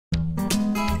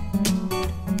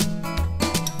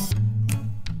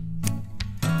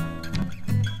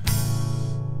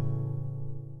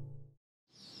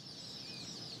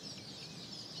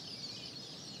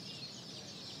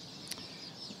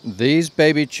These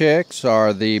baby chicks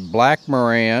are the black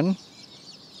Maran.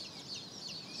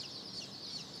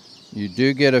 You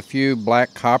do get a few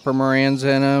black copper Marans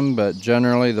in them, but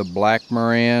generally the black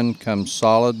Maran comes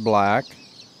solid black.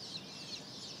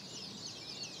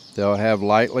 They'll have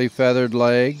lightly feathered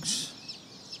legs.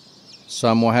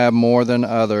 Some will have more than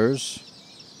others.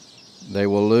 They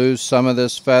will lose some of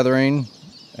this feathering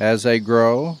as they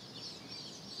grow.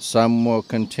 Some will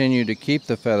continue to keep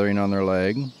the feathering on their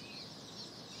leg.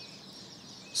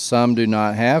 Some do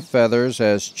not have feathers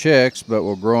as chicks, but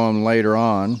will grow them later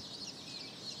on.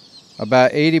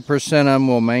 About 80% of them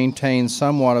will maintain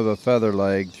somewhat of a feather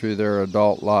leg through their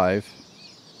adult life.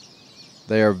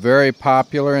 They are very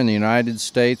popular in the United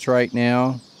States right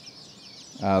now.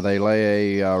 They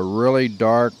lay a really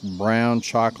dark brown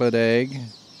chocolate egg.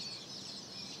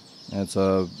 It's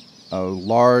a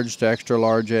large to extra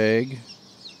large egg.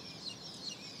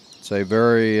 It's a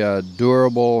very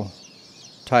durable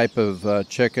type of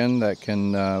chicken that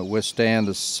can withstand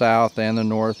the south and the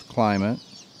north climate.